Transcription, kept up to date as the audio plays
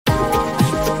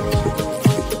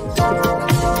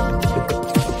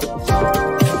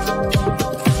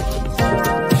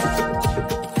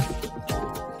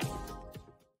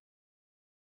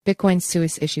Bitcoin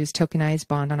Suisse issues tokenized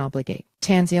bond on Obligate.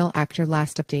 Tanzeel Akhtar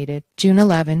last updated, June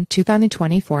 11,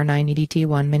 2024 9 EDT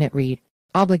 1-minute read.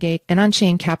 Obligate, an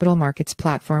on-chain capital markets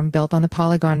platform built on the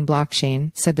Polygon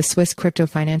blockchain, said the Swiss crypto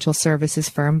financial services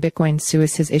firm Bitcoin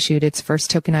Suisse has issued its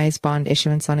first tokenized bond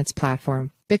issuance on its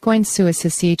platform. Bitcoin Suisse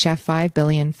has CHF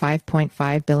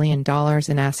 $5.5 billion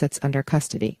in assets under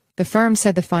custody. The firm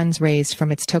said the funds raised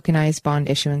from its tokenized bond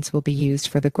issuance will be used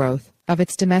for the growth of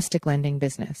its domestic lending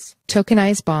business.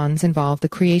 Tokenized bonds involve the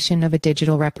creation of a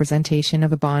digital representation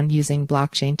of a bond using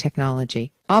blockchain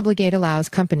technology. Obligate allows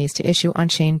companies to issue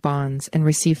on-chain bonds and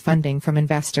receive funding from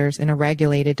investors in a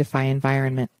regulated DeFi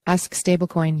environment. USDC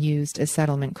stablecoin used as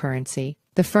settlement currency.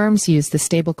 The firms use the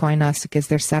stablecoin USDC as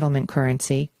their settlement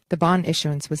currency. The bond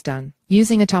issuance was done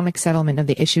using atomic settlement of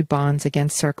the issued bonds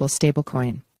against Circle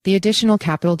stablecoin. The additional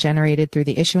capital generated through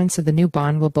the issuance of the new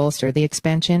bond will bolster the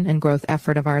expansion and growth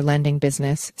effort of our lending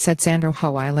business, said Sandro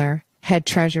Haweiler, head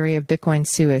treasury of Bitcoin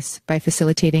Suisse. By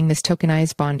facilitating this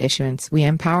tokenized bond issuance, we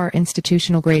empower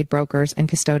institutional-grade brokers and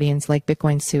custodians like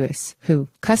Bitcoin Suisse, who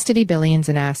custody billions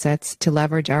in assets, to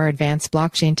leverage our advanced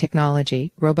blockchain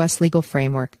technology, robust legal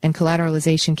framework, and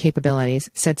collateralization capabilities,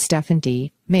 said Stefan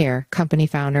D. Mayer, company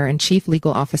founder and chief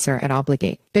legal officer at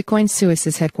Obligate. Bitcoin Suisse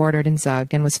is headquartered in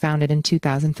Zug and was founded in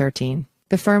 2013.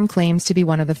 The firm claims to be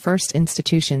one of the first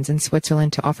institutions in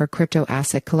Switzerland to offer crypto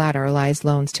asset collateralized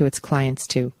loans to its clients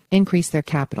to increase their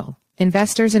capital.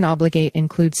 Investors in Obligate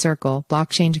include Circle,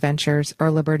 Blockchain Ventures,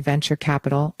 Earlibird Venture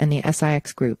Capital, and the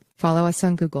SIX Group. Follow us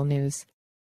on Google News.